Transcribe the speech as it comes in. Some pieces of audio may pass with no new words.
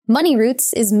Money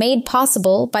Roots is made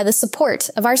possible by the support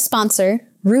of our sponsor,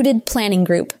 Rooted Planning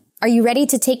Group. Are you ready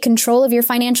to take control of your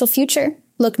financial future?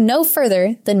 Look no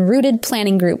further than Rooted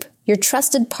Planning Group, your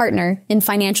trusted partner in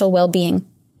financial well-being.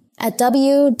 At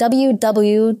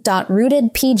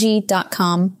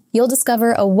www.rootedpg.com, you'll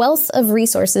discover a wealth of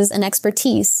resources and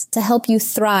expertise to help you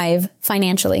thrive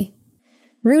financially.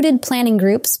 Rooted Planning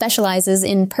Group specializes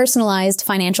in personalized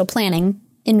financial planning,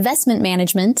 investment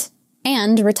management,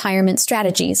 and retirement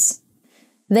strategies.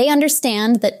 They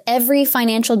understand that every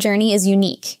financial journey is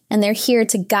unique, and they're here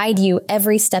to guide you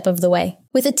every step of the way.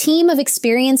 With a team of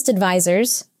experienced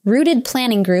advisors, Rooted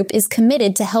Planning Group is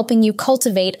committed to helping you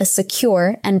cultivate a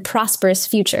secure and prosperous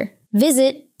future.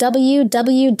 Visit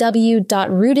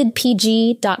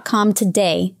www.rootedpg.com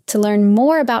today to learn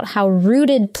more about how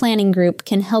Rooted Planning Group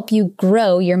can help you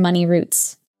grow your money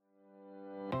roots.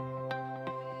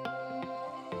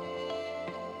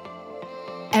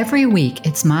 Every week,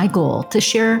 it's my goal to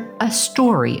share a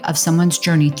story of someone's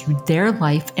journey through their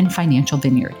life and financial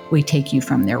vineyard. We take you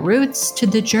from their roots to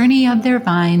the journey of their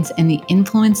vines and the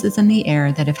influences in the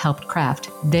air that have helped craft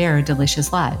their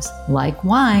delicious lives. Like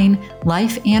wine,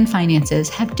 life and finances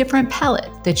have different palates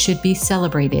that should be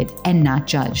celebrated and not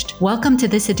judged. Welcome to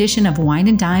this edition of Wine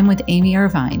and Dime with Amy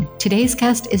Irvine. Today's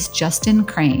guest is Justin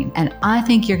Crane, and I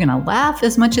think you're going to laugh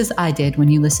as much as I did when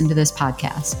you listen to this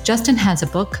podcast. Justin has a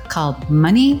book called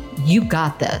Money, You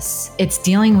Got This. It's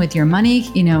dealing with your money.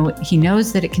 You know, he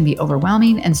knows that it can be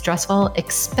overwhelming and stressful,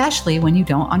 especially when you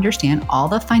don't understand all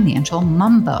the financial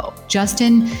mumbo.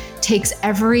 Justin takes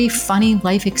every funny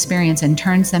life experience and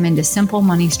turns them into simple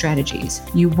money strategies.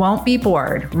 You won't be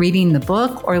bored reading the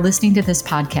book or listening to this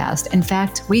podcast. In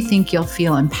fact, we think you'll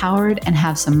feel empowered and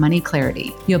have some money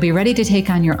clarity. You'll be ready to take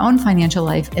on your own financial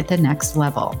life at the next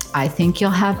level. I think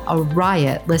you'll have a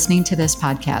riot listening to this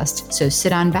podcast. So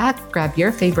sit on back, grab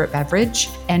your favorite beverage,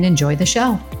 and enjoy the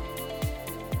show.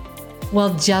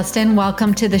 Well, Justin,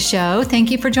 welcome to the show.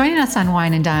 Thank you for joining us on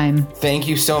Wine and Dime. Thank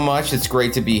you so much. It's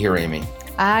great to be here, Amy.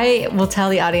 I will tell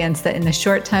the audience that in the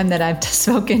short time that I've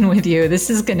spoken with you, this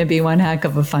is going to be one heck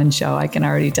of a fun show. I can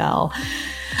already tell.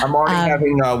 I'm already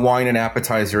having wine and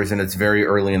appetizers, and it's very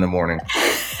early in the morning.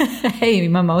 Hey,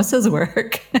 mimosas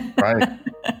work. Right.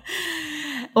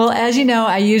 Well, as you know,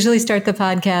 I usually start the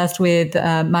podcast with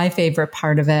my favorite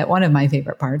part of it. One of my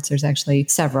favorite parts. There's actually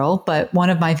several, but one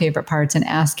of my favorite parts in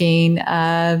asking,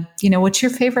 what's your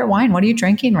favorite wine? What are you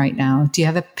drinking right now? Do you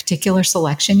have a particular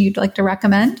selection you'd like to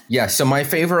recommend? Yeah. So my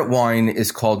favorite wine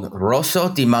is called Rosso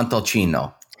di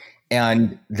Montalcino.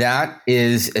 And that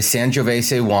is a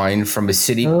Sangiovese wine from a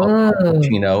city called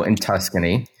Montalcino in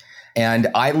Tuscany. And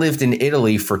I lived in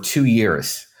Italy for 2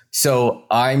 years. So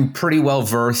I'm pretty well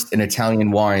versed in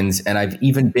Italian wines, and I've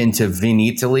even been to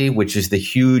Vinitaly, which is the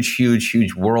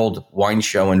huge world wine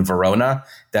show in Verona.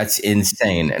 That's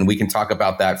insane. And we can talk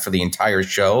about that for the entire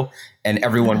show, and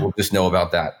everyone will just know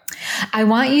about that. I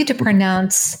want you to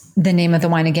pronounce the name of the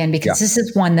wine again, because this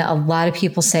is one that a lot of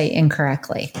people say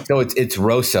incorrectly. So it's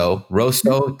Rosso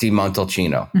di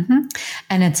Montalcino. Mm-hmm.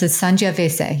 And it's a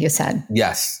Sangiovese, you said.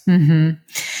 Yes. Mm-hmm.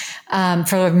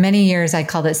 For many years, I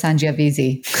called it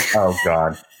Sangiovese. Oh,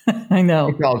 God. I know.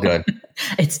 It's all good.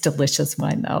 It's delicious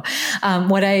wine, though.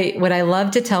 What I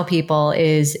love to tell people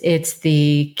is it's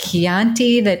the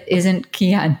Chianti that isn't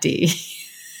Chianti.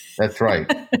 That's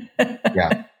right.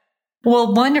 Yeah.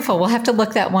 Well, wonderful. We'll have to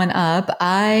look that one up.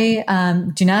 I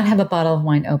do not have a bottle of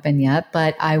wine open yet,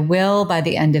 but I will by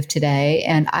the end of today.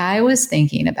 And I was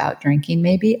thinking about drinking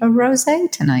maybe a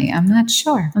rosé tonight. I'm not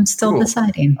sure. I'm still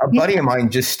deciding. A buddy of mine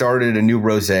just started a new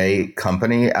rosé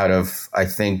company out of, I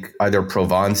think, either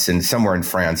Provence and somewhere in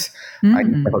France. Mm-hmm. I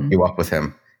can hook you up with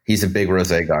him. He's a big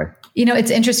rosé guy. You know,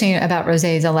 it's interesting about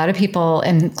rosés. A lot of people,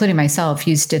 including myself,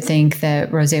 used to think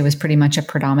that rosé was pretty much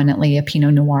predominantly a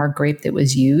Pinot Noir grape that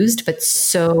was used, but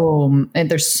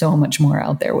there's so much more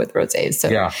out there with rosés. So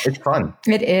yeah, it's fun.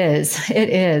 It is. It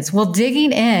is. Well,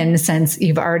 digging in, since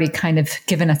you've already kind of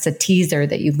given us a teaser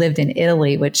that you lived in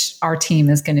Italy, which our team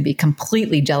is going to be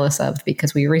completely jealous of,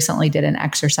 because we recently did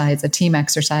a team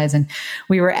exercise, and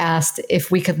we were asked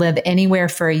if we could live anywhere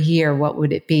for a year, what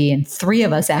would it be? And 3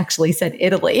 of us actually said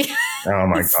Italy. Oh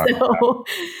my God.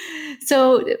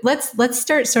 So let's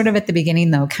start sort of at the beginning,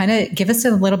 though. Kind of give us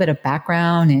a little bit of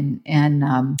background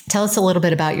and tell us a little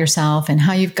bit about yourself and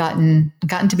how you've gotten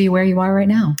to be where you are right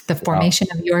now, the formation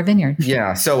of your vineyard.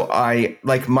 Yeah. So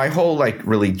my whole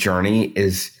really journey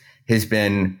has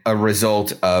been a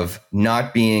result of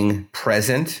not being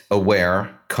present,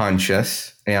 aware,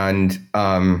 conscious, and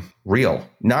real.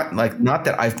 Not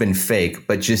that I've been fake,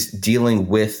 but just dealing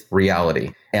with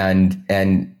reality and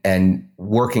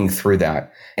working through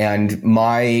that. And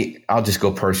I'll just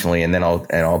go personally, and then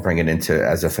I'll bring it into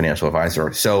as a financial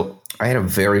advisor. So I had a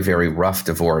very, very rough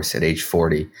divorce at age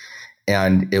 40,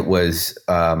 and it was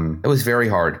very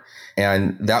hard.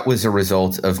 And that was a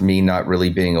result of me not really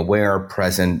being aware,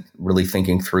 present, really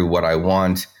thinking through what I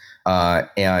want,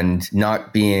 and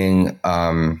not being,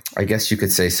 I guess you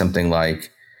could say something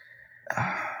like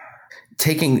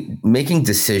making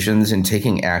decisions and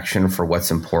taking action for what's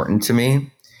important to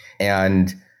me.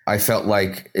 And I felt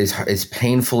like as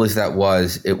painful as that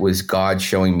was, it was God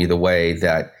showing me the way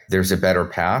that there's a better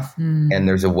path and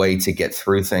there's a way to get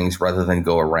through things rather than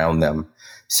go around them.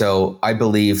 So I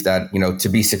believe that, to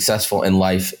be successful in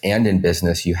life and in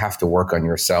business, you have to work on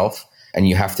yourself and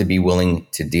you have to be willing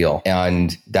to deal.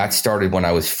 And that started when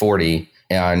I was 40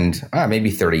 and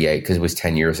maybe 38, because it was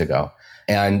 10 years ago.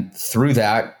 And through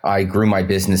that, I grew my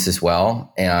business as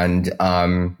well and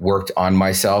worked on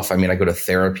myself. I mean, I go to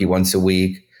therapy once a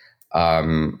week.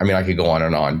 I could go on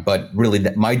and on, but really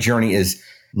my journey is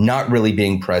not really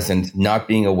being present, not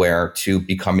being aware, to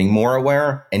becoming more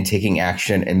aware and taking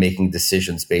action and making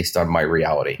decisions based on my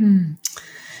reality.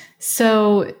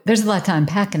 So there's a lot to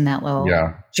unpack in that little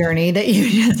journey that you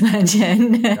just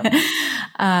mentioned.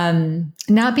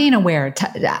 Not being aware,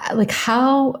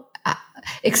 how,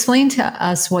 explain to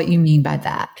us what you mean by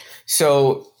that.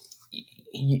 So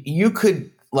you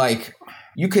could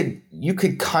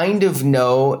kind of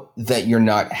know that you're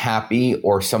not happy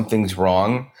or something's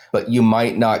wrong, but you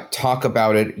might not talk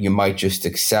about it. You might just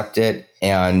accept it.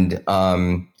 And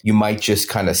you might just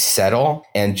kind of settle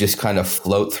and just kind of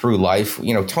float through life.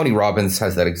 Tony Robbins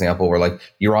has that example where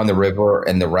you're on the river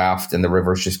and the raft and the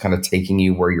river's just kind of taking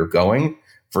you where you're going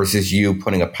versus you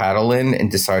putting a paddle in and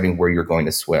deciding where you're going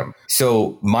to swim.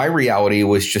 So my reality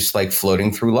was just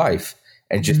floating through life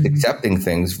and just accepting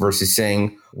things versus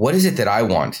saying, what is it that I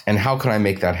want? And how can I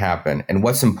make that happen? And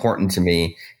what's important to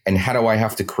me? And how do I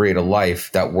have to create a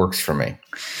life that works for me?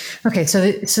 Okay.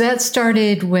 So that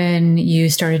started when you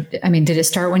started, did it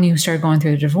start when you started going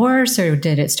through the divorce, or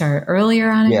did it start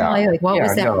earlier on in your life? What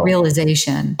was that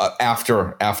realization?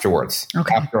 Afterwards,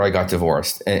 after I got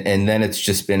divorced. And then it's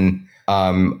just been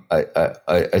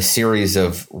a series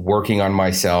of working on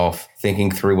myself,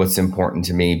 thinking through what's important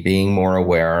to me, being more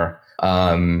aware,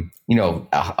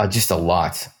 just a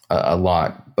lot.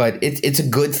 But it's a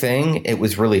good thing. It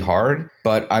was really hard,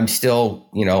 but I'm still,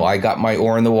 I got my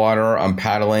oar in the water. I'm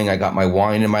paddling. I got my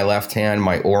wine in my left hand,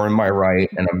 my oar in my right,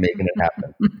 and I'm making it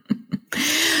happen.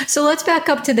 So let's back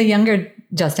up to the younger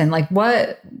Justin.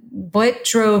 What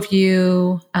drove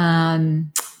you?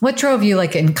 What drove you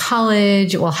in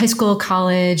college? Well, high school,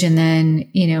 college, and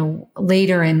then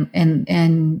later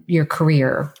in your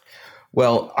career.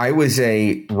 Well, I was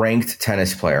a ranked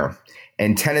tennis player,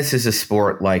 and tennis is a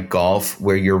sport like golf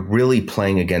where you're really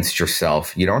playing against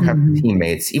yourself. You don't have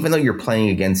teammates. Even though you're playing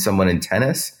against someone in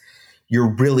tennis, you're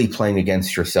really playing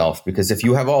against yourself, because if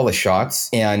you have all the shots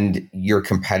and you're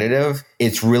competitive,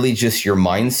 it's really just your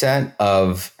mindset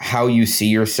of how you see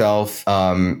yourself,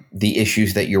 the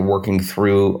issues that you're working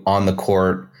through on the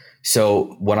court.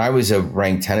 So when I was a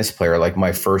ranked tennis player,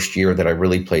 my first year that I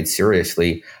really played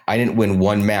seriously, I didn't win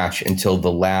one match until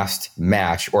the last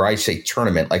match, or I say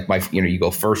tournament, you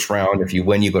go first round. If you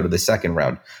win, you go to the second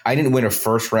round. I didn't win a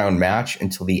first round match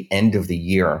until the end of the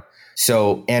year.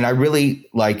 So, and I really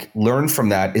learned from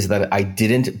that is that I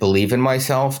didn't believe in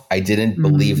myself. I didn't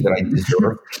believe that I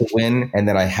deserved to win and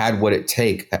that I had what it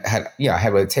takes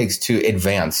to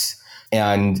advance.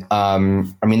 And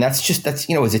that's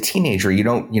as a teenager,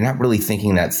 you're not really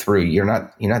thinking that through. You're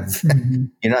not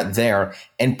there.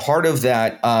 And part of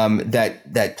that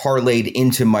that parlayed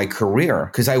into my career,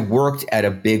 because I worked at a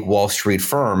big Wall Street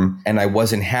firm and I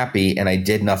wasn't happy and I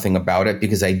did nothing about it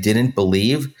because I didn't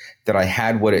believe that I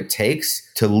had what it takes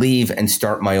to leave and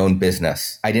start my own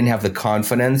business. I didn't have the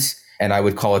confidence. And I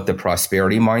would call it the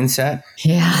prosperity mindset.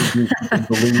 Yeah. To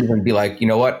believe and be like, you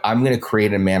know what? I'm going to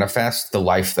create and manifest the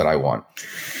life that I want.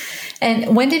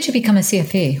 And when did you become a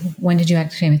CFP? When did you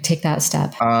actually take that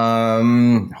step?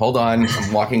 Hold on.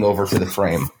 I'm walking over to the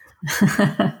frame.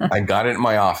 I got it in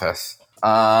my office.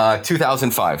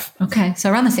 2005. Okay. So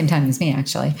around the same time as me,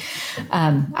 actually.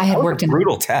 I had worked in a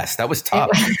brutal test. That was tough.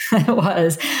 It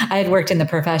was. I had worked in the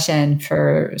profession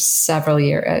for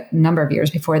a number of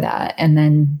years before that, and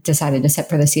then decided to sit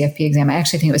for the CFP exam. I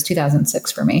actually think it was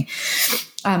 2006 for me.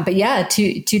 But yeah,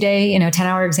 two-day,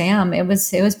 10-hour exam. It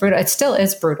was brutal. It still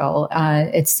is brutal.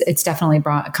 It's definitely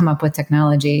come up with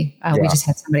technology. We just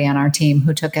had somebody on our team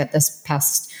who took it this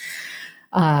past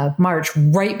March,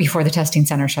 right before the testing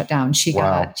center shut down. She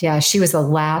was the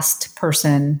last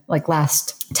person, like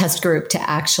last test group to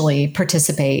actually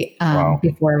participate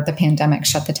before the pandemic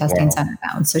shut the testing center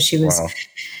down. So she was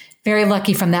very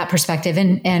lucky from that perspective,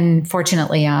 and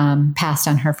fortunately passed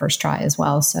on her first try as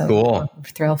well. So cool.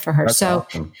 Thrilled for her. That's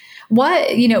awesome. What,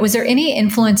 was there any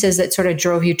influences that sort of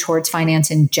drove you towards finance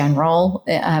in general?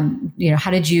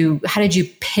 How did you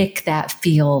pick that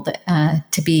field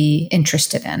to be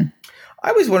interested in?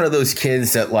 I was one of those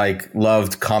kids that like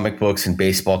loved comic books and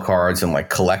baseball cards and like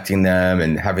collecting them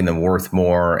and having them worth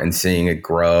more and seeing it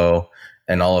grow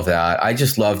and all of that. I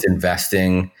just loved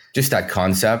investing, just that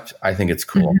concept. I think it's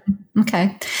cool. Mm-hmm.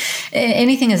 Okay.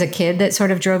 Anything as a kid that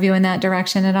sort of drove you in that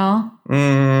direction at all?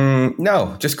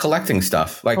 No, just collecting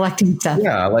stuff. Like collecting stuff.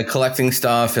 Yeah, like collecting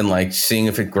stuff and like seeing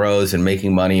if it grows and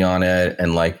making money on it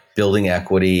and like building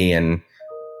equity and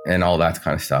all that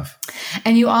kind of stuff.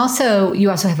 And you also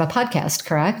have a podcast,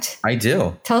 correct? I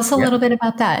do. Tell us a little bit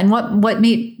about that and what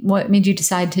made you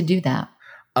decide to do that?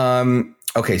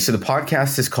 Okay, so the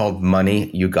podcast is called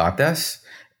Money, You Got This.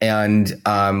 And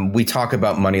we talk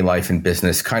about money, life, and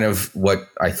business, kind of what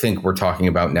I think we're talking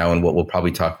about now and what we'll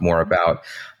probably talk more about.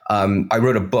 I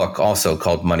wrote a book also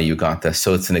called Money, You Got This.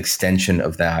 So it's an extension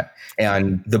of that.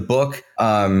 And the book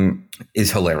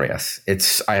is hilarious.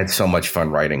 I had so much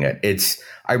fun writing it.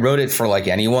 I wrote it for like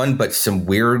anyone, but some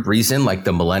weird reason, like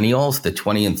the millennials, the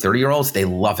 20 and 30-year-olds, they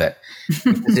love it.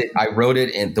 I wrote it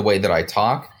in the way that I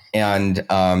talk. And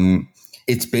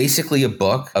it's basically a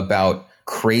book about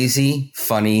crazy,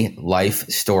 funny life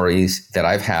stories that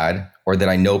I've had or that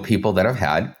I know people that have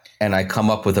had. And I come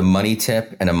up with a money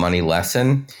tip and a money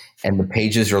lesson. And the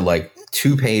pages are like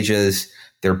 2 pages.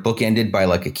 They're bookended by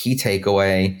like a key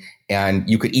takeaway. And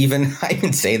you could I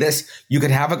even say this, you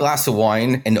could have a glass of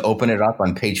wine and open it up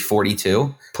on page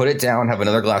 42, put it down, have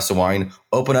another glass of wine,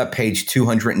 open up page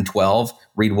 212,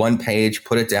 read 1 page,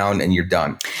 put it down, and you're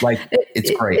done. Like, it's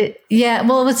great. Yeah.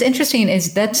 Well, what's interesting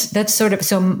is that's sort of,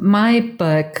 so my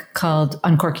book called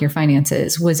Uncork Your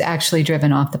Finances was actually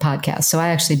driven off the podcast. So I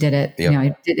actually did it,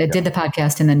 I did the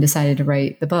podcast and then decided to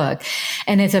write the book.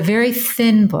 And it's a very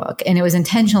thin book, and it was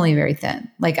intentionally very thin.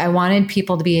 Like, I wanted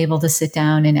people to be able to sit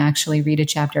down and actually read a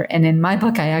chapter. And in my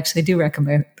book, I actually do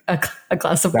recommend a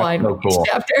glass of wine. So cool.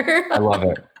 Chapter. I love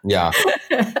it. Yeah.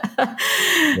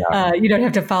 You don't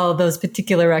have to follow those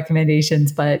particular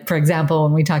recommendations. But for example,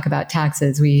 when we talk about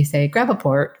taxes, we say, grab a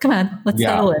port. Come on, let's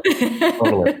settle it.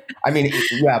 Totally. I mean,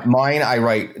 mine, I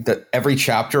write that every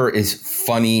chapter is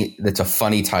funny. That's a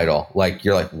funny title. Like,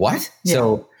 you're like, what? Yeah.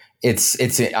 So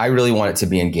I really want it to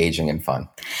be engaging and fun.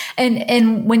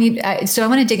 And when so I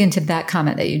want to dig into that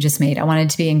comment that you just made. I want it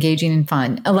to be engaging and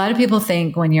fun. A lot of people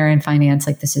think when you're in finance,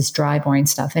 like, this is dry, boring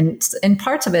stuff. And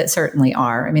parts of it certainly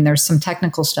are. I mean, there's some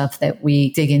technical stuff that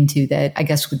we dig into that I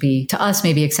guess would be, to us,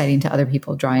 maybe exciting, to other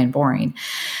people, dry and boring.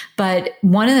 But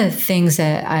one of the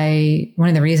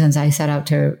reasons I set out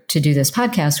to do this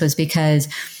podcast was because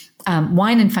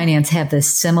wine and finance have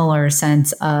this similar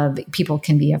sense of people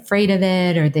can be afraid of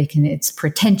it, or it's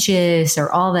pretentious,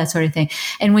 or all that sort of thing.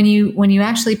 And when you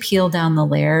actually peel down the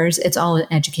layers, it's all an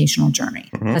educational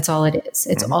journey. Mm-hmm. That's all it is.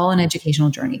 It's all an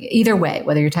educational journey. Either way,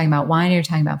 whether you're talking about wine or you're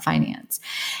talking about finance.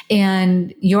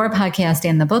 And your podcast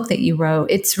and the book that you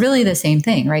wrote, it's really the same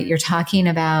thing, right? You're talking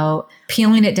about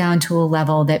peeling it down to a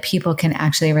level that people can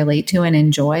actually relate to and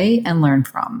enjoy and learn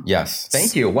from. Yes.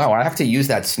 Thank you. Wow. I have to use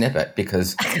that snippet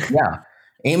because,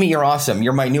 Amy, you're awesome.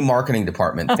 You're my new marketing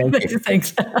department. Thank you.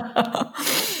 Thanks.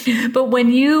 But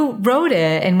when you wrote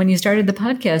it and when you started the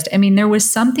podcast, I mean, there was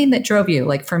something that drove you.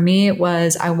 Like, for me, it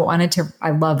was, I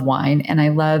love wine and I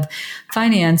love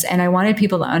finance, and I wanted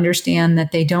people to understand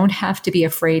that they don't have to be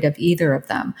afraid of either of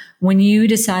them. When you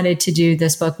decided to do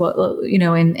this book,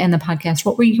 and the podcast,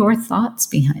 what were your thoughts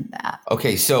behind that?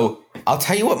 Okay. So I'll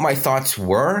tell you what my thoughts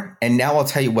were, and now I'll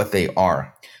tell you what they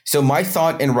are. So my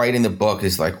thought in writing the book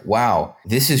is like, wow,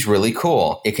 this is really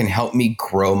cool. It can help me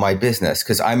grow my business,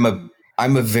 because I'm a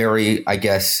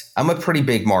pretty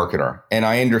big marketer, and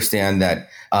I understand that,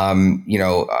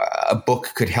 a book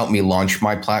could help me launch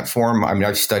my platform. I mean,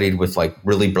 I've studied with like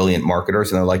really brilliant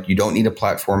marketers, and they're like, you don't need a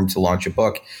platform to launch a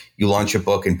book. You launch a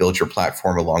book and build your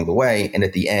platform along the way. And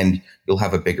at the end, you'll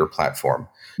have a bigger platform.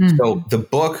 Mm-hmm. So the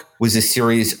book was a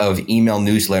series of email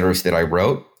newsletters that I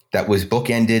wrote that was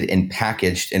bookended and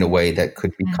packaged in a way that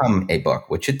could become a book,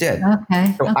 which it did.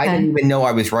 Okay. So I didn't even know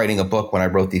I was writing a book when I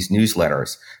wrote these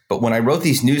newsletters. But when I wrote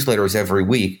these newsletters every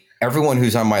week, everyone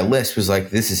who's on my list was like,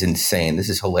 this is insane. This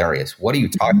is hilarious. What are you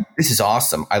talking? This is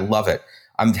awesome. I love it.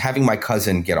 I'm having my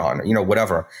cousin get on,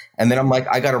 whatever. And then I'm like,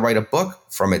 I got to write a book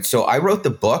from it. So I wrote the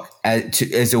book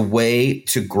as a way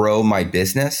to grow my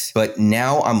business, but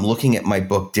now I'm looking at my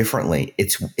book differently.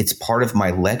 It's part of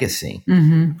my legacy.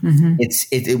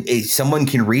 Someone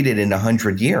can read it in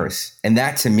 100 years. And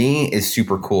that to me is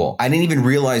super cool. I didn't even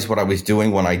realize what I was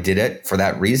doing when I did it for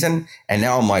that reason. And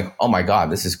now I'm like, oh my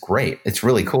God, this is great. It's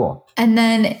really cool. And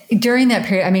then during that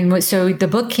period, I mean, so the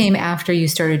book came after you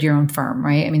started your own firm,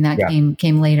 right? I mean, that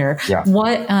came later. Yeah.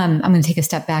 What, I'm going to take a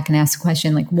step back and ask the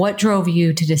question, like, what drove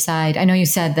you to decide? I know you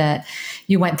said that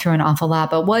you went through an awful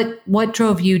lot, but what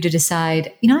drove you to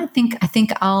decide, I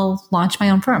think I'll launch my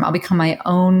own firm. I'll become my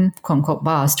own quote unquote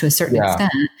boss to a certain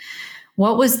extent.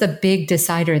 What was the big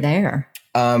decider there?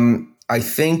 I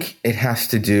think it has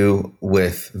to do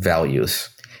with values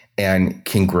and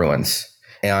congruence.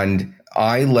 And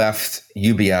I left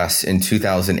UBS in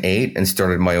 2008 and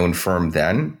started my own firm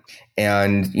then.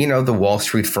 And, the Wall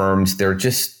Street firms,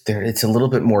 it's a little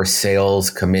bit more sales,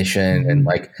 commission, and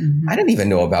I didn't even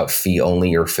know about fee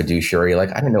only or fiduciary. I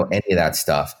didn't know any of that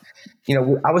stuff.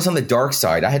 I was on the dark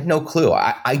side. I had no clue.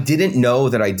 I didn't know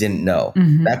that I didn't know.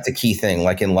 That's the key thing.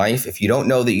 Like in life, if you don't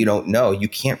know that you don't know, you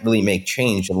can't really make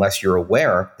change unless you're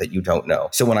aware that you don't know.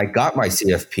 So when I got my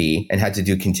CFP and had to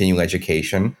do continuing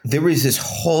education, there was this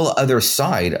whole other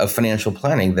side of financial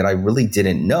planning that I really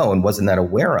didn't know and wasn't that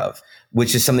aware of,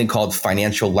 which is something called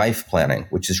financial life planning,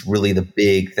 which is really the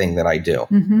big thing that I do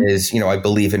is, I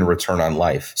believe in return on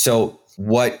life. So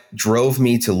what drove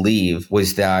me to leave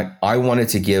was that I wanted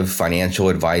to give financial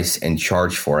advice and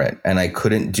charge for it. And I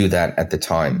couldn't do that at the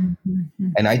time.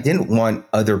 And I didn't want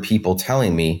other people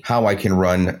telling me how I can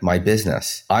run my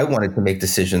business. I wanted to make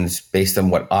decisions based on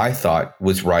what I thought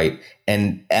was right.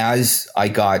 And as I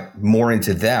got more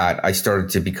into that, I started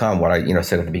to become what I,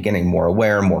 said at the beginning, more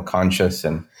aware, more conscious,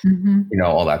 and,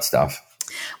 all that stuff.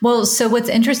 Well, so what's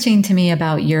interesting to me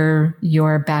about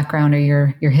your background or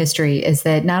your history is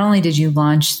that not only did you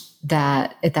launch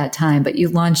that at that time, but you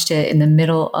launched it in the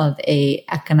middle of a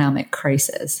economic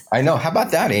crisis. I know. How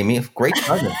about that, Amy? Great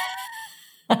cousin.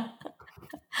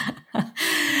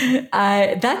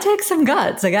 That takes some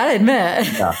guts, I gotta admit.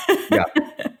 Yeah.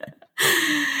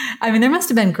 I mean, there must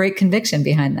have been great conviction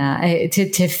behind that.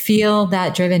 To feel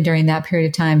that driven during that period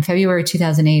of time. February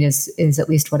 2008 is at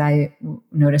least what I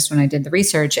noticed when I did the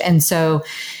research. And so,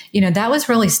 that was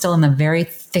really still in the very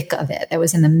thick of it. That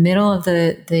was in the middle of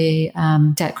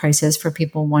the debt crisis, for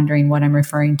people wondering what I'm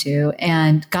referring to,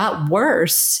 and got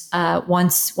worse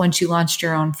once you launched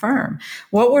your own firm.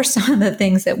 What were some of the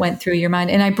things that went through your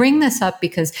mind? And I bring this up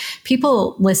because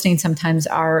people listening sometimes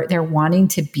they're wanting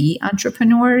to be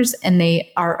entrepreneurs and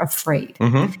they are afraid.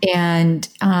 And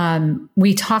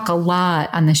we talk a lot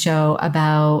on the show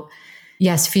about,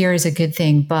 yes, fear is a good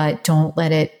thing, but don't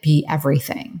let it be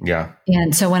everything. Yeah.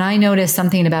 And so when I notice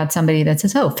something about somebody that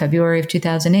says, February of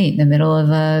 2008, in the middle of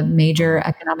a major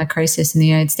economic crisis in the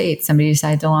United States, somebody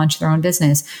decided to launch their own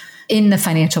business in the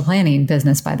financial planning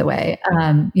business, by the way,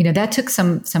 that took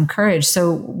some courage.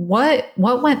 So what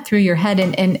went through your head?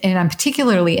 And I'm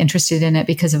particularly interested in it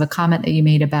because of a comment that you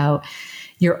made about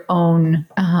your own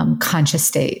conscious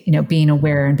state, being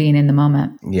aware and being in the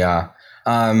moment. Yeah.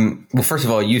 Well, first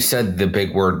of all, you said the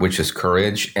big word, which is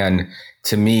courage. And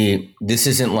to me, this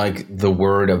isn't like the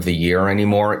word of the year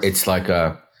anymore. It's like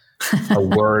a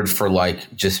word for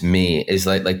just me. Is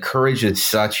like courage is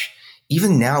such,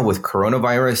 even now with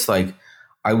coronavirus,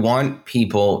 I want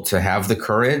people to have the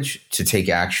courage to take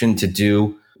action, to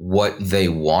do what they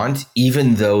want,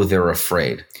 even though they're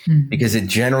afraid, because it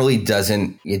generally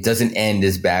doesn't end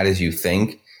as bad as you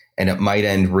think. And it might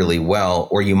end really well,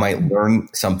 or you might learn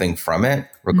something from it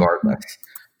regardless.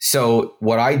 So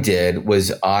what I did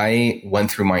was I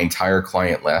went through my entire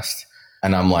client list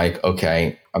and I'm like,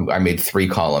 okay, I made 3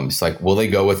 columns. Will they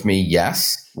go with me?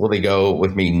 Yes. Will they go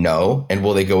with me? No. And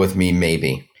will they go with me?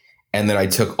 Maybe. And then I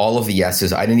took all of the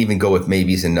yeses. I didn't even go with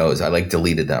maybes and nos. I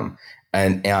deleted them.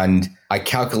 And I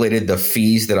calculated the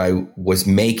fees that I was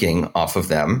making off of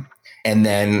them. And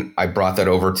then I brought that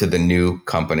over to the new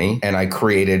company and I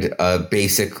created a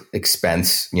basic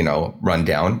expense,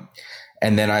 rundown.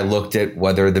 And then I looked at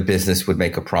whether the business would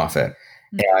make a profit.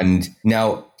 And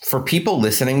now for people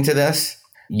listening to this,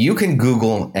 you can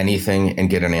Google anything and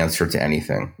get an answer to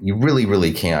anything. You really,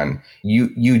 really can.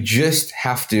 You just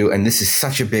have to, and this is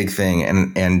such a big thing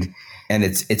and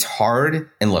it's hard.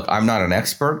 And look, I'm not an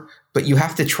expert, but you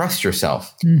have to trust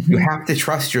yourself. You have to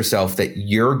trust yourself that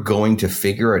you're going to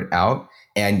figure it out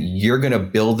and you're going to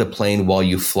build the plane while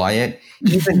you fly it,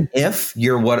 even if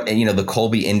you're the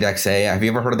Colby Index A. Have you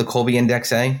ever heard of the Colby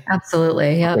Index A?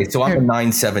 Absolutely. Yeah. Okay, so I'm a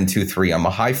 9723. I'm a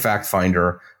high fact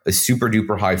finder, a super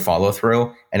duper high follow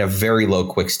through, and a very low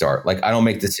quick start. Like I don't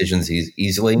make decisions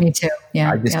easily. Me too.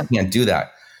 Yeah. I just can't do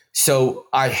that. So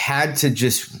I had to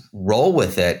just roll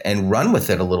with it and run with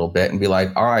it a little bit and be like,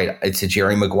 all right, it's a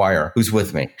Jerry Maguire who's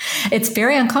with me. It's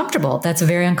very uncomfortable. That's a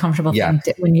very uncomfortable thing.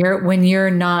 When you're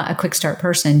not a quick start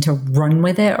person, to run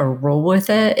with it or roll with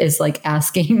it is like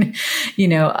asking,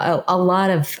 a lot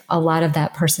of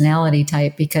that personality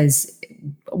type, because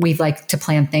we like to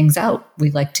plan things out. We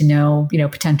like to know,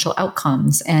 potential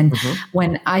outcomes. And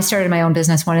when I started my own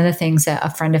business, one of the things that a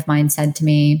friend of mine said to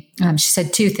me, she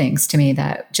said two things to me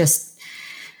that just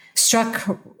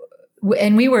struck.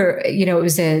 And we were, it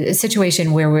was a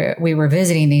situation where we were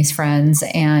visiting these friends,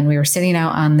 and we were sitting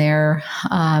out on their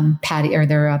patio or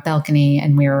their balcony,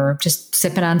 and we were just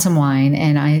sipping on some wine.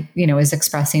 And I, was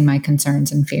expressing my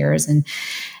concerns and fears.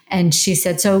 And she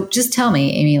said, so just tell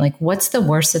me, Amy, like, what's the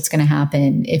worst that's going to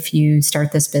happen if you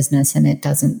start this business and it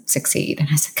doesn't succeed? And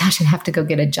I said, gosh, I'd have to go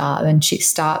get a job. And she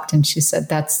stopped and she said,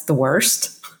 that's the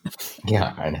worst.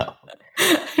 Yeah, I know.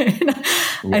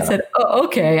 I said, oh,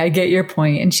 okay, I get your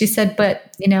point. And she said,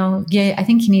 but, I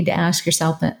think you need to ask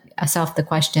yourself the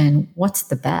question, what's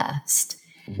the best?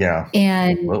 Yeah.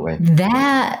 And absolutely.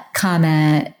 That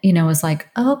comment, was like,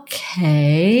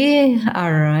 okay,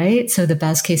 all right. So the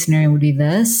best case scenario would be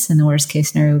this, and the worst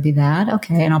case scenario would be that.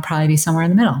 Okay. And I'll probably be somewhere in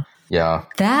the middle. Yeah.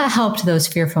 That helped those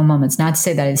fearful moments. Not to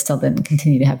say that I still didn't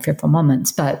continue to have fearful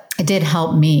moments, but it did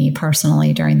help me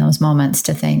personally during those moments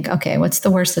to think, okay, what's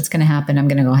the worst that's going to happen? I'm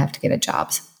going to go have to get a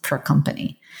job for a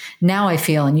company. Now I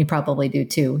feel, and you probably do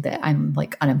too, that I'm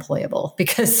like unemployable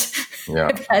because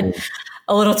I've had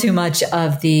a little too much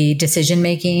of the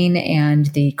decision-making and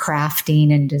the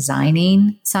crafting and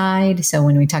designing side. So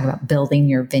when we talk about building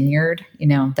your vineyard,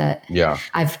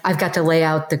 I've got to lay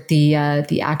out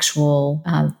the actual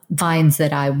vines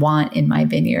that I want in my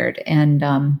vineyard,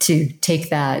 and to take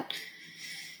that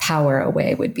power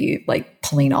away would be like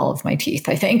pulling all of my teeth,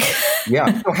 I think.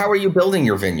 Yeah. So how are you building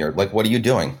your vineyard? Like, what are you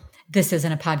doing? This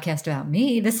isn't a podcast about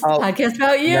me. This is a podcast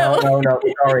about you. No.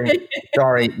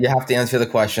 Sorry. You have to answer the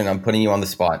question. I'm putting you on the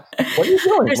spot. What are you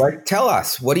doing? Like, tell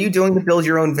us. What are you doing to build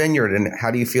your own vineyard, and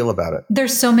how do you feel about it?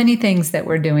 There's so many things that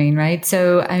we're doing, right?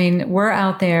 So, I mean, we're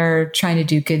out there trying to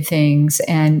do good things,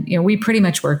 and we pretty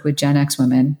much work with Gen X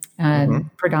women,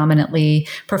 predominantly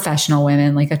professional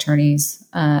women like attorneys,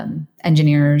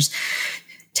 engineers,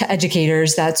 to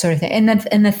educators, that sort of thing.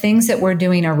 And the things that we're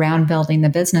doing around building the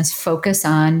business focus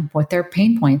on what their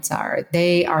pain points are.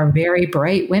 They are very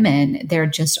bright women. They're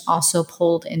just also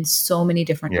pulled in so many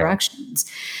different directions.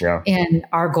 Yeah. And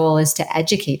our goal is to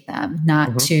educate them,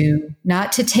 not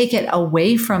to take it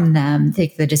away from them,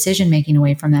 take the decision making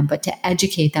away from them, but to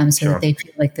educate them so that they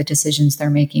feel like the decisions they're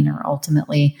making are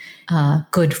ultimately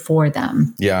good for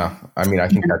them. Yeah. I mean, I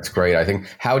think that's great. I think,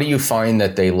 how do you find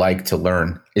that they like to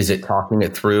learn? Is it talking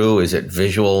it through? Is it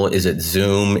visual? Is it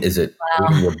Zoom? Is it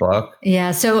reading your book?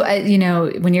 Yeah. So,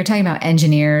 when you're talking about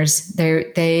engineers,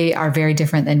 they are very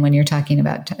different than when you're talking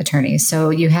about attorneys. So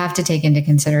you have to take into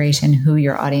consideration who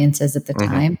your audience is at the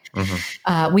time.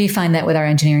 We find that with our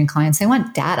engineering clients, they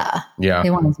want data. Yeah. They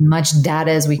want as much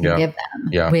data as we can give them.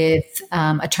 Yeah. With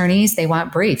attorneys, they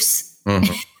want briefs.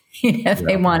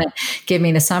 They want to give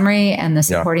me the summary and the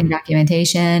supporting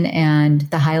documentation and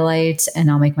the highlights,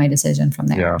 and I'll make my decision from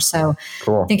there. Yeah. So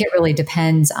I think it really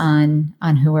depends on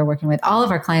who we're working with. All of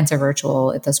our clients are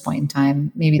virtual at this point in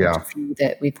time. Maybe there's a few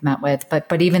that we've met with,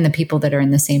 but even the people that are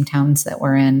in the same towns that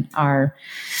we're in are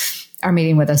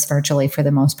meeting with us virtually for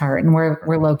the most part. And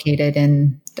we're located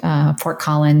in Fort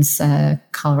Collins,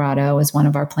 Colorado is one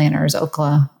of our planners.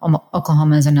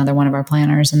 Oklahoma is another one of our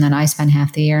planners. And then I spend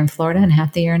half the year in Florida and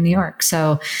half the year in New York.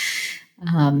 So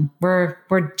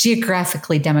we're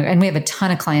geographically and we have a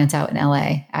ton of clients out in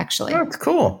LA, actually. That's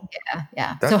cool.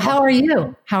 Yeah. So how are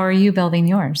you? How are you building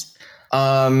yours?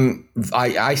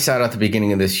 I set out at the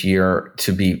beginning of this year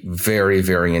to be very,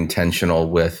 very intentional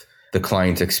with the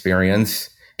client experience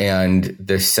and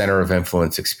the center of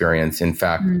influence experience. In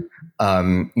fact,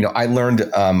 I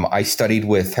learned, I studied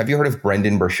with, have you heard of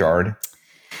Brendon Burchard?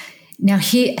 Now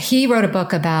he wrote a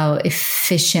book about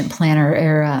efficient planner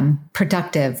or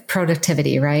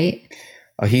productivity, right?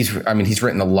 He's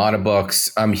written a lot of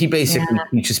books. He basically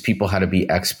teaches people how to be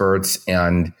experts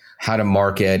and how to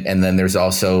market. And then there's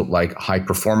also like high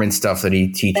performance stuff that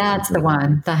he teaches. That's the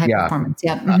one, the high performance.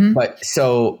 Yeah. But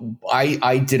so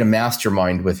I did a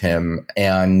mastermind with him,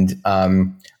 and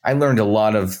I learned a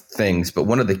lot of things. But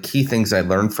one of the key things I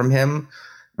learned from him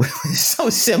was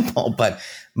so simple, but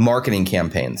marketing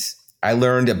campaigns. I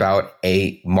learned about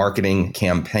a marketing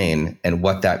campaign and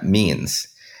what that means.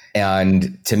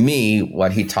 And to me,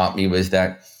 what he taught me was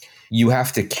that you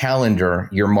have to calendar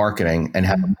your marketing and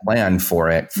have a plan for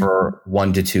it for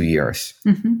 1 to 2 years.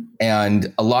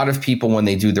 And a lot of people, when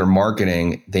they do their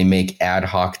marketing, they make ad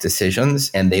hoc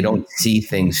decisions and they don't see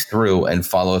things through and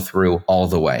follow through all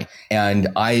the way. And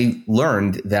I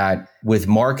learned that with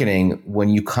marketing, when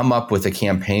you come up with a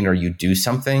campaign or you do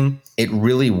something, it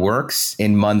really works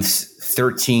in months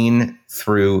 13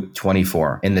 through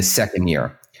 24 in the second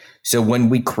year. So when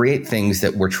we create things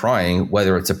that we're trying,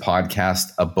 whether it's a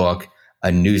podcast, a book,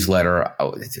 a newsletter,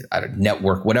 a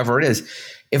network, whatever it is,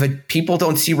 if people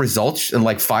don't see results in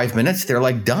like 5 minutes, they're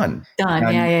like done. Done.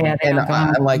 And, Yeah. And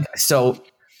I like, so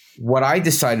what I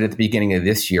decided at the beginning of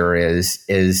this year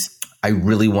is I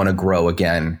really want to grow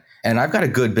again. And I've got a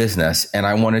good business and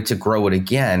I wanted to grow it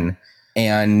again.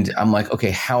 And I'm like,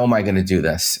 okay, how am I going to do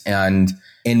this? And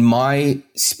in my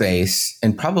space,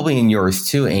 and probably in yours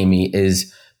too, Amy,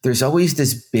 is there's always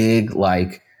this big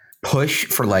like push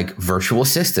for like virtual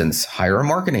assistants, hire a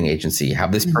marketing agency,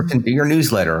 have this person do your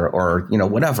newsletter or,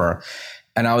 whatever.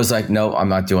 And I was like, no, I'm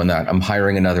not doing that. I'm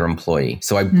hiring another employee.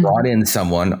 So I brought in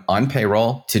someone on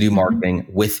payroll to do marketing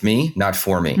with me, not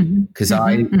for me, because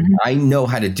I know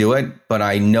how to do it, but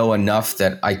I know enough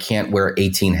that I can't wear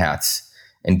 18 hats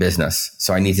in business.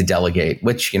 So I need to delegate,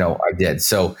 which, I did.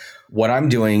 So what I'm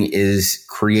doing is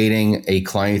creating a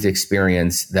client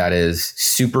experience that is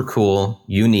super cool,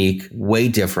 unique, way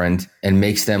different, and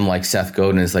makes them like Seth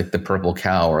Godin is like the purple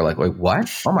cow or like, wait,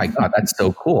 what? Oh my God, that's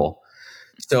so cool.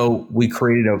 So we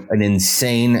created an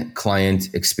insane client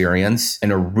experience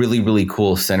and a really, really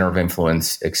cool center of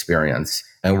influence experience.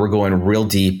 And we're going real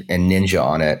deep and ninja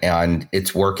on it, and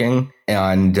it's working.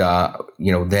 And,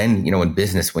 then, in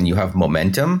business, when you have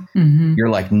momentum, you're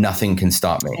like, nothing can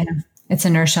stop me. Yeah. It's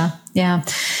inertia. Yeah.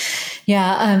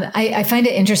 Yeah. I find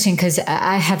it interesting because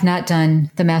I have not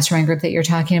done the mastermind group that you're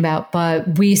talking about,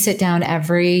 but we sit down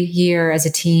every year as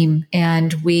a team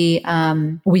and we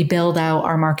build out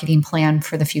our marketing plan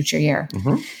for the future year.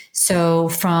 So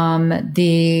from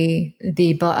the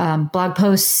blog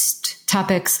post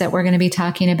topics that we're going to be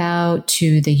talking about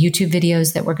to the YouTube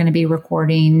videos that we're going to be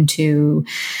recording to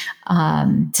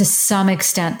some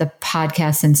extent the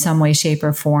podcast in some way, shape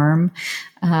or form.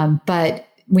 But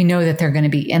we know that they're going to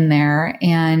be in there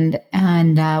and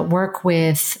work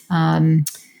with,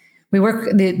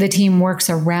 the team works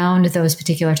around those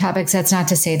particular topics. That's not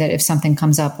to say that if something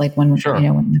comes up, like when,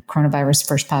 when the coronavirus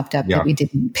first popped up, that we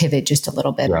didn't pivot just a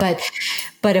little bit,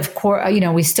 but of course,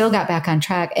 we still got back on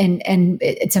track and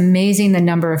it's amazing the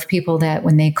number of people that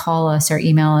when they call us or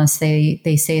email us,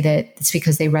 they say that it's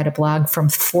because they read a blog from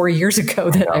 4 years ago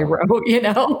that I wrote,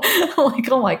 like,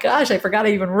 oh my gosh, I forgot I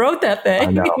even wrote that thing.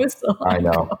 I know. It was so long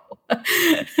ago.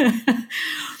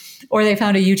 Or they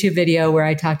found a YouTube video where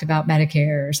I talked about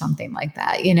Medicare or something like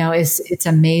that. It's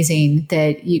amazing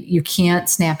that you can't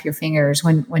snap your fingers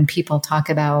when people talk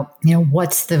about,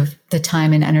 what's the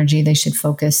time and energy they should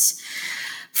focus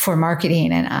for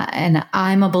marketing. And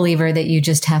I'm a believer that you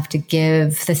just have to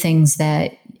give the things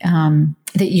that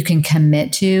you can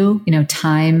commit to,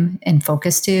 time and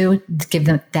focus to, give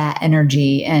them that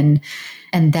energy and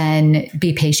then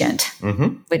be patient,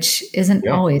 which isn't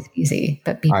always easy,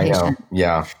 but be patient.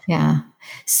 Yeah. Yeah.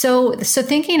 So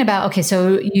thinking about, okay,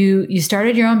 so you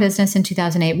started your own business in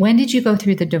 2008. When did you go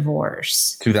through the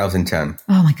divorce? 2010.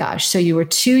 Oh my gosh. So you were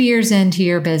 2 years into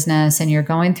your business and you're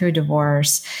going through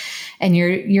divorce and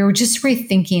you're just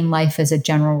rethinking life as a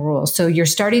general rule. So you're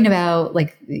starting about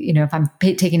like, if I'm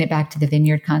taking it back to the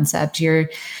vineyard concept, you're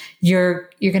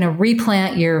going to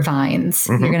replant your vines.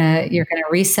 You're going to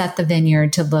reset the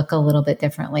vineyard to look a little bit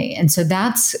differently. And so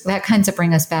that kinds of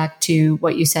bring us back to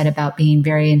what you said about being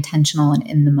very intentional and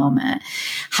in the moment.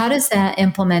 How does that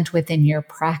implement within your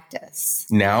practice?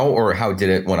 Now, or how did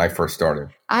it when I first started?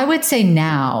 I would say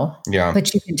now. Yeah.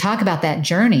 But you can talk about that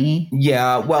journey.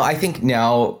 Yeah. Well, I think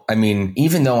now,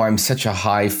 even though I'm such a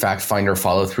high fact finder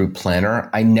follow through planner,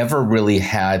 I never really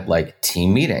had like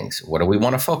team meetings. What do we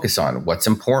want to focus on? What's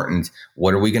important?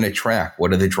 What are we going to track?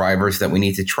 What are the drivers that we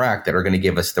need to track that are going to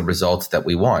give us the results that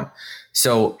we want?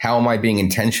 So how am I being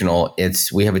intentional?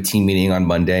 We have a team meeting on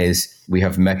Mondays. We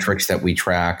have metrics that we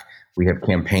track. We have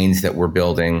campaigns that we're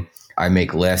building. I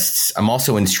make lists. I'm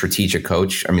also in Strategic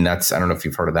Coach. I don't know if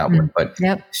you've heard of that one, but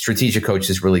Strategic Coach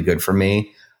is really good for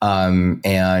me.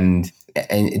 And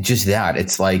just that,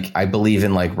 it's like, I believe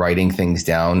in like writing things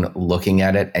down, looking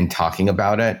at it and talking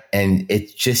about it. And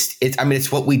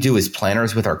it's what we do as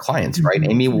planners with our clients, right?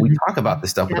 Amy, we talk about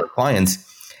this stuff with our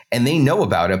clients and they know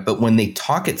about it, but when they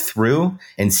talk it through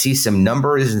and see some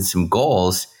numbers and some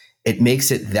goals, it makes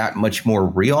it that much more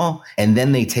real. And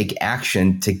then they take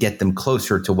action to get them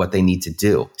closer to what they need to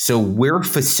do. So we're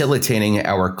facilitating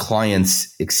our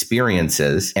clients'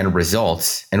 experiences and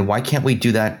results. And why can't we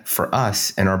do that for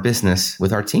us and our business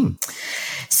with our team?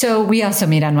 So we also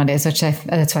meet on Mondays,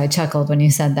 that's why I chuckled when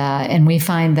you said that. And we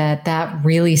find that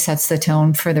really sets the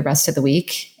tone for the rest of the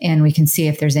week. And we can see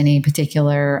if there's any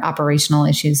particular operational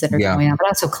issues that are going on, but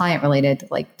also client related.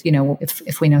 Like,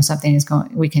 if we know something is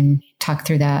going, we can talk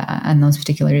through that on those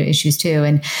particular issues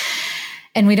too.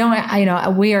 And we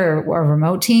don't, we are a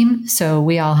remote team, so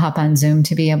we all hop on Zoom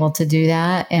to be able to do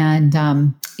that. And,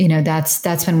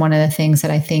 that's been one of the things that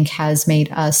I think has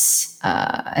made us,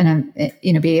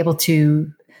 be able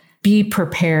to be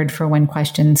prepared for when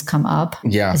questions come up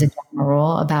as a general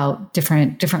rule about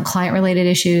different client related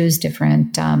issues,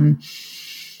 different,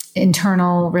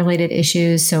 internal related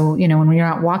issues. So, when we're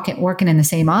not working in the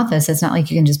same office, it's not like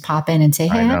you can just pop in and say,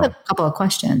 hey, I have a couple of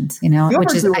questions, Do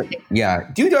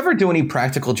you ever do any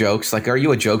practical jokes? Like, are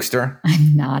you a jokester?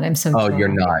 I'm not. I'm so you're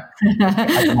not.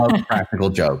 I love practical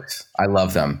jokes. I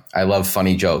love them. I love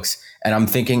funny jokes. And I'm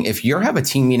thinking, if you have a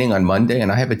team meeting on Monday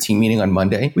and I have a team meeting on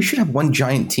Monday, we should have one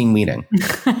giant team meeting.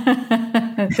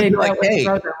 They'd be like, hey,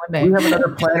 we have another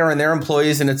planner and their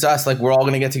employees and it's us. Like, we're all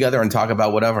going to get together and talk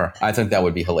about whatever. I think that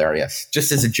would be hilarious.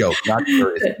 Just as a joke, not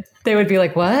serious. They would be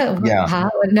like, what? Yeah.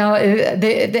 How? No,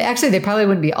 they probably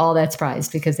wouldn't be all that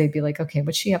surprised because they'd be like, okay,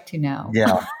 what's she up to now?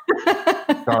 Yeah.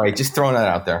 Sorry, just throwing that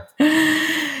out there.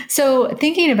 So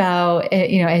thinking about,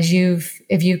 as you've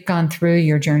gone through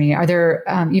your journey, are there,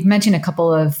 you've mentioned a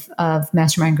couple of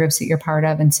mastermind groups that you're part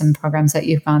of and some programs that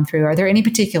you've gone through. Are there any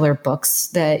particular books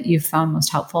that you've found most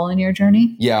helpful in your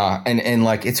journey? Yeah. And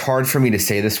like, it's hard for me to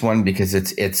say this one because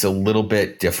it's a little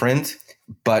bit different,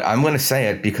 but I'm going to say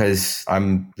it because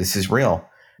this is real.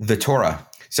 The Torah.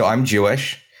 So I'm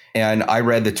Jewish. And I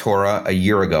read the Torah a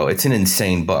year ago. It's an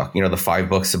insane book. The 5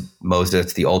 books of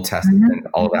Moses, the Old Testament,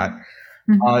 all of that.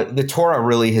 The Torah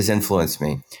really has influenced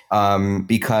me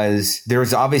because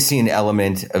there's obviously an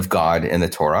element of God in the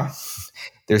Torah.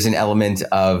 There's an element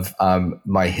of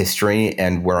my history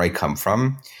and where I come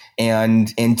from. And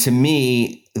to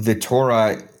me, the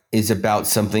Torah is about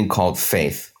something called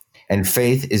faith. And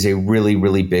faith is a really,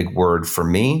 really big word for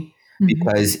me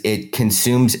because it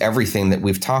consumes everything that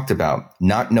we've talked about,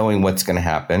 not knowing what's going to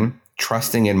happen,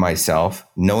 trusting in myself,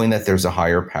 knowing that there's a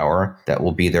higher power that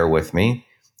will be there with me,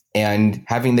 and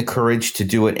having the courage to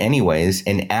do it anyways,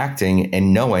 and acting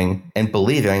and knowing and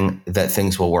believing that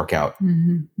things will work out.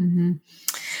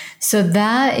 So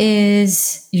that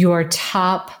is your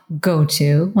top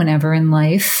go-to whenever in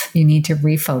life you need to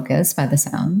refocus, by the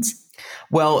sounds.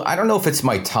 Well, I don't know if it's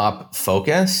my top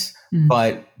focus,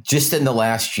 but just in the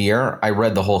last year, I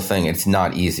read the whole thing. It's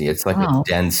not easy. It's like a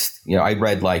dense, I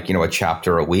read a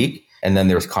chapter a week, and then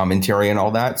there's commentary and all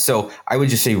that. So I would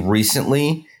just say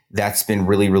recently, that's been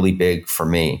really, really big for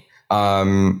me.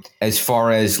 As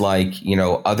far as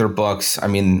other books, I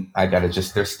mean, I gotta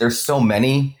just, there's so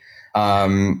many,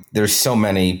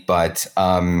 but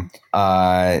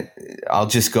I'll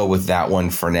just go with that one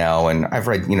for now. And I've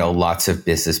read, lots of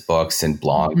business books and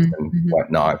blogs and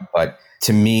whatnot, but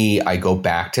to me, I go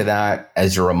back to that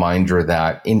as a reminder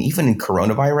that even in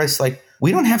coronavirus,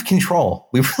 we don't have control.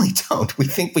 We really don't. We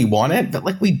think we want it,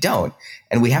 but we don't.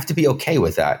 And we have to be okay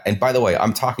with that. And by the way,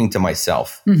 I'm talking to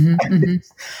myself. I'm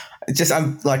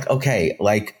like, okay,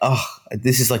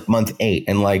 this is month 8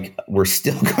 and we're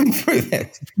still going through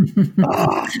this.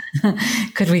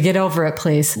 Could we get over it,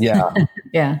 please? Yeah.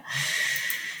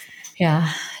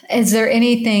 Yeah. Is there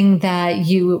anything that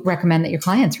you recommend that your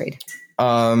clients read?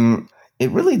 It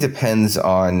really depends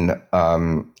on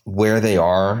where they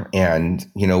are and,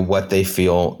 what they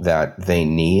feel that they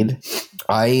need.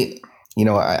 It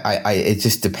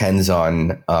just depends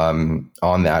on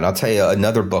that. I'll tell you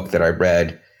another book that I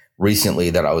read recently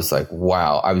that I was like,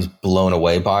 wow, I was blown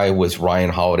away by was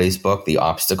Ryan Holiday's book, The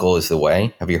Obstacle is the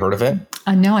Way. Have you heard of it?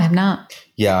 No, I have not.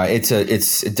 Yeah,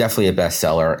 it's definitely a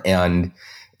bestseller. And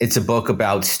it's a book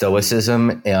about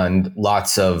stoicism and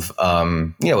lots of,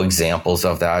 examples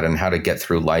of that and how to get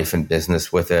through life and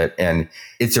business with it. And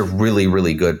it's a really,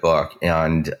 really good book.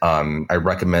 And I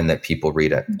recommend that people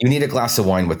read it. You need a glass of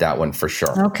wine with that one for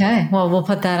sure. Okay. Well, we'll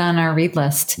put that on our read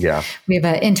list. Yeah. We have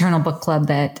an internal book club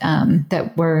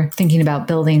that we're thinking about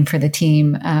building for the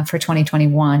team for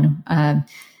 2021.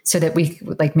 So that we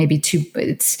maybe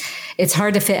it's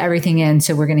hard to fit everything in.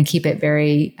 So we're going to keep it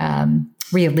very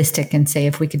realistic and say,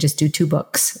 if we could just do 2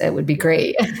 books, that would be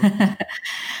great.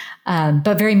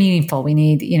 But very meaningful. We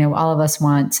need, all of us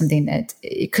want something that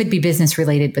it could be business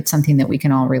related, but something that we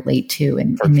can all relate to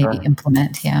and maybe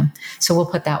implement. Yeah. So we'll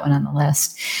put that one on the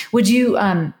list. Would you,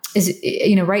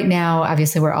 right now,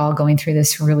 obviously we're all going through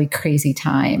this really crazy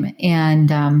time,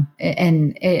 and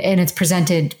it's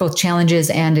presented both challenges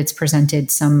and it's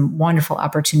presented some wonderful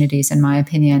opportunities, in my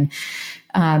opinion.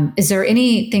 Is there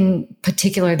anything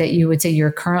particular that you would say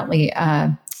you're currently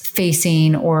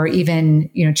facing, or even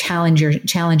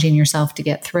challenging yourself to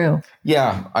get through?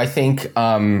 Yeah, I think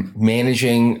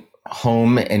managing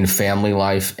home and family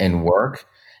life and work,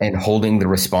 and holding the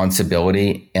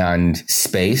responsibility and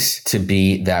space to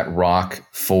be that rock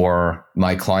for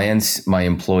my clients, my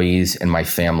employees, and my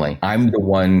family. I'm the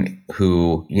one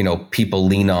who, people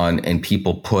lean on and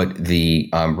people put the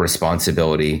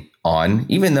responsibility on,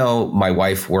 even though my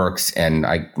wife works and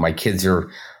my kids are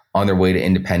on their way to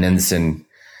independence.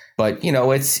 But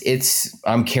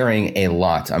I'm carrying a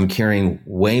lot. I'm carrying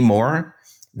way more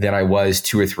than I was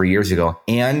 2 or 3 years ago.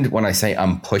 And when I say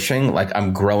I'm pushing, like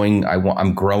I'm growing,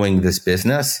 I'm growing this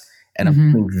business, and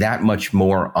I'm putting that much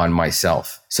more on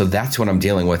myself. So that's what I'm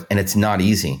dealing with. And it's not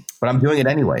easy, but I'm doing it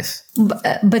anyways.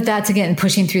 But that's, again,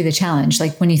 pushing through the challenge.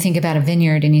 Like when you think about a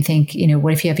vineyard and you think,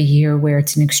 what if you have a year where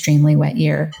it's an extremely wet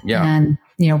year? Yeah. And,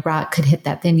 rot could hit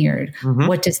that vineyard.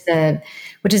 What does the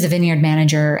vineyard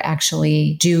manager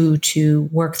actually do to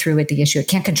work through it, the issue? It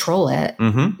can't control it.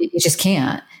 It just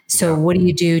can't. So what do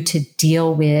you do to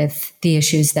deal with the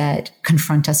issues that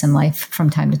confront us in life from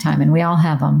time to time? And we all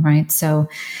have them, right? So,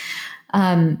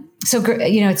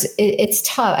 it's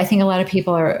tough. I think a lot of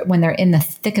people are, when they're in the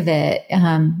thick of it,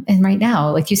 and right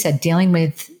now, like you said, dealing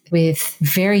with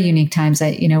very unique times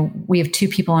that, we have 2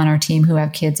 people on our team who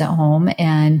have kids at home,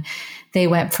 and they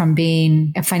went from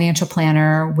being a financial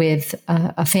planner with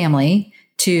a family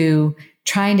to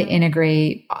trying to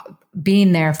integrate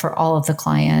being there for all of the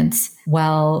clients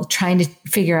while trying to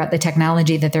figure out the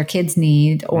technology that their kids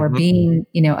need, or being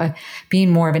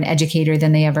more of an educator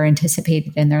than they ever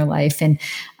anticipated in their life. And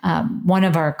one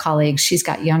of our colleagues, she's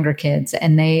got younger kids,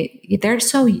 and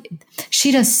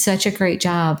she does such a great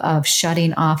job of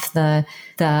shutting off the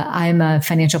I'm a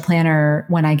financial planner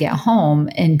when I get home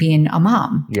and being a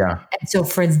mom. Yeah. And so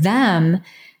for them,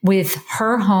 with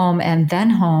her home and then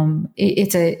home,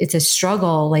 it's a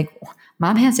struggle. Like,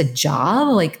 mom has a job.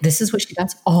 Like, this is what she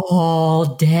does all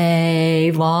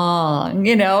day long.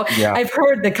 Yeah. I've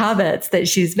heard the comments that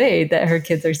she's made that her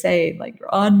kids are saying, like,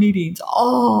 you're on meetings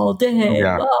all day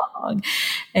long.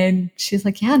 And she's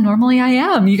like, yeah, normally I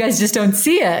am. You guys just don't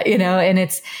see it, and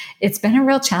it's been a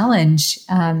real challenge,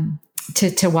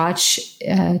 to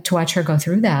watch her go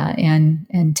through that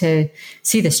and to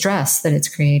see the stress that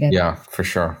it's created. Yeah, for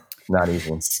sure. Not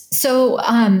easy. So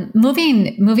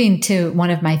moving to one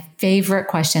of my favorite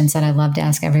questions that I love to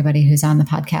ask everybody who's on the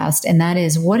podcast, and that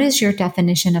is, what is your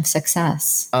definition of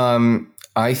success?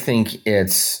 I think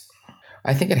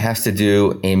it has to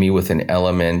do, Amy, with an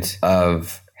element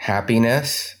of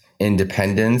happiness,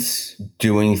 independence,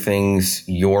 doing things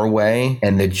your way,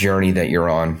 and the journey that you're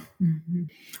on.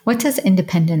 What does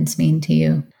independence mean to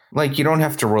you? Like, you don't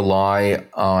have to rely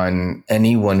on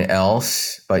anyone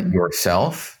else but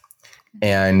yourself.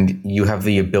 And you have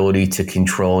the ability to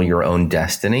control your own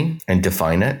destiny and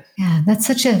define it. Yeah, that's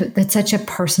such a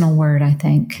personal word, I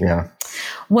think. Yeah.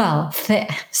 Well,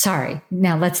 sorry.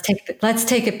 Now let's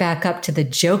take it back up to the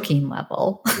joking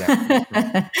level,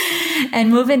 and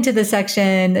move into the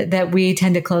section that we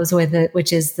tend to close with,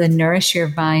 which is the Nourish Your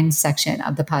Vine section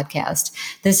of the podcast.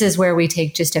 This is where we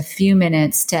take just a few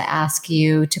minutes to ask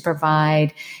you to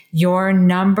provide your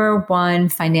number one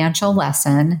financial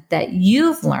lesson that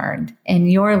you've learned in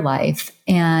your life,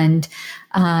 and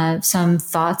some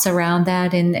thoughts around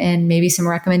that, and maybe some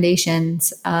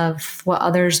recommendations of what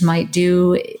others might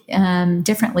do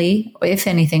differently, if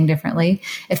anything differently,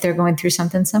 if they're going through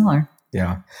something similar.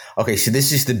 Yeah. Okay. So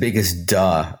this is the biggest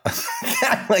duh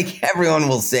that like everyone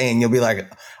will say, and you'll be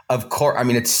like, of course. I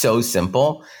mean, it's so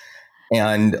simple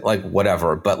and like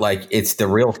whatever, but like it's the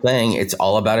real thing. It's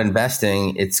all about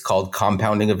investing. It's called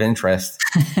compounding of interest.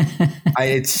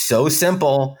 It's so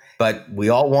simple. But we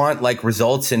all want like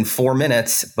results in 4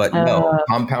 minutes, but no,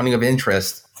 compounding of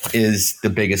interest is the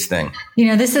biggest thing.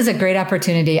 This is a great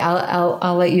opportunity.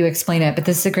 I'll let you explain it, but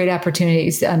this is a great opportunity.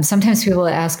 Sometimes people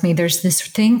ask me, there's this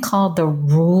thing called the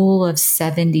Rule of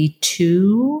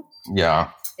 72. Yeah.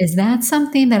 Is that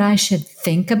something that I should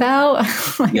think about?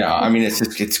 Yeah. I mean,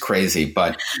 it's crazy,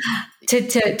 but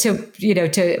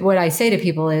to what I say to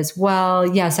people is, well,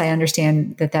 yes, I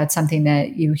understand that that's something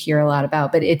that you hear a lot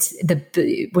about, but it's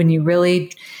when you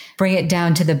really bring it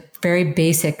down to the very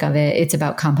basic of it, it's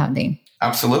about compounding.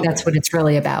 Absolutely. That's what it's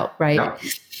really about, right?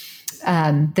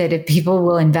 Yeah. That if people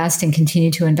will invest and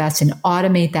continue to invest and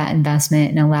automate that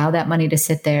investment and allow that money to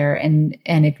sit there and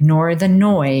ignore the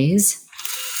noise,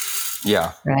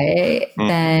 Yeah. Right.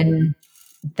 Then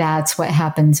that's what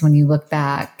happens when you look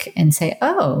back and say,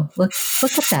 oh, look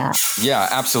at that. Yeah,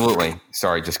 absolutely.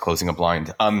 Sorry, just closing a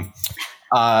blind.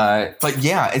 But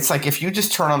yeah, it's like if you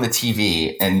just turn on the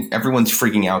TV and everyone's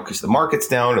freaking out because the market's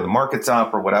down or the market's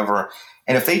up or whatever.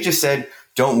 And if they just said,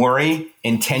 don't worry,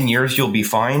 in 10 years, you'll be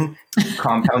fine,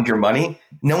 compound your money,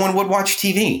 no one would watch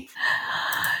TV.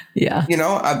 Yeah. You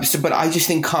know, but I just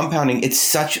think compounding, it's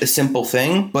such a simple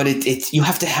thing, but you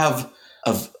have to have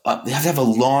a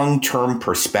long-term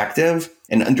perspective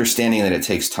and understanding that it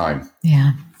takes time.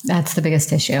 Yeah, that's the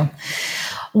biggest issue.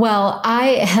 Well,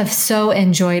 I have so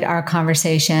enjoyed our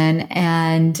conversation,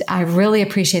 and I really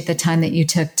appreciate the time that you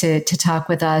took to talk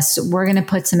with us. We're going to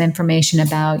put some information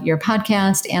about your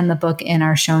podcast and the book in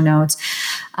our show notes.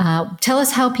 Tell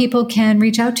us how people can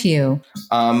reach out to you.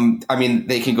 I mean,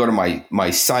 they can go to my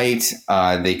site.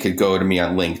 They could go to me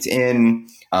on LinkedIn.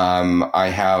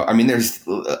 There's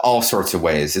all sorts of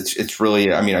ways. It's really,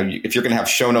 if you're going to have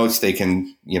show notes, they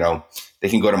can go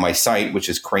to my site, which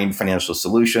is Crane Financial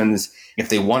Solutions. If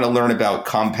they want to learn about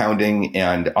compounding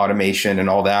and automation and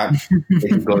all that, they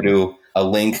can go to a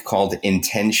link called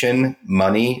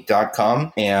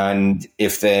intentionmoney.com. And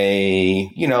if they,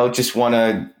 just want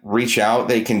to reach out,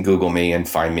 they can Google me and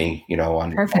find me, on all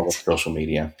the social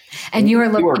media. And you are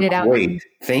located out. Great.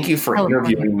 Thank you for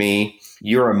interviewing me.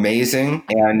 You're amazing.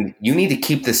 And you need to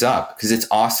keep this up because it's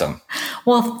awesome.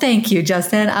 Well, thank you,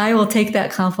 Justin. I will take that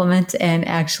compliment and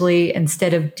actually,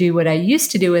 instead of do what I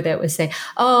used to do with it, was say,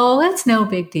 oh, that's no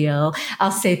big deal. I'll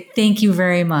say, thank you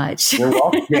very much. You're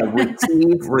welcome. Yeah,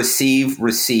 receive.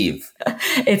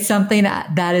 It's something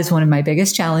that is one of my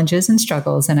biggest challenges and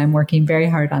struggles. And I'm working very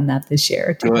hard on that this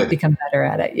year to become better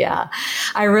at it. Yeah.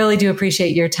 I really do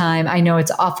appreciate your time. I know it's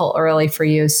awful early for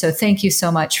you. So thank you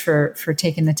so much for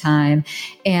taking the time.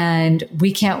 And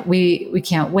we can't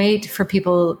wait for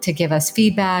people to give us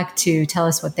feedback, to tell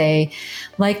us what they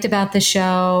liked about the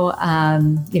show,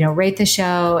 rate the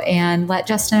show, and let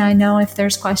Justin and I know if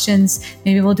there's questions.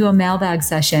 Maybe we'll do a mailbag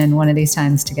session one of these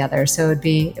times together. So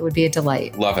it would be a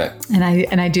delight. Love it. And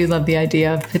I do love the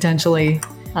idea of potentially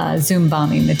Zoom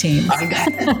bombing the team.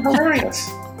 Hilarious.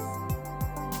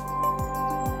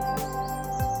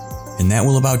 And that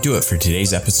will about do it for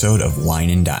today's episode of Wine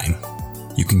and Dime.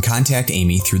 You can contact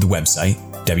Amy through the website,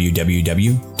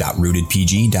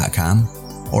 www.rootedpg.com,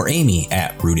 or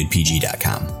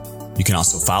amy@rootedpg.com. You can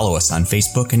also follow us on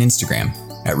Facebook and Instagram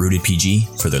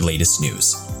 @rootedpg for the latest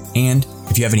news. And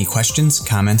if you have any questions,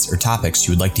 comments, or topics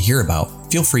you would like to hear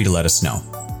about, feel free to let us know.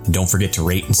 And don't forget to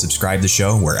rate and subscribe the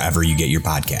show wherever you get your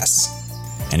podcasts.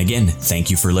 And again,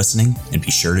 thank you for listening, and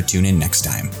be sure to tune in next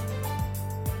time.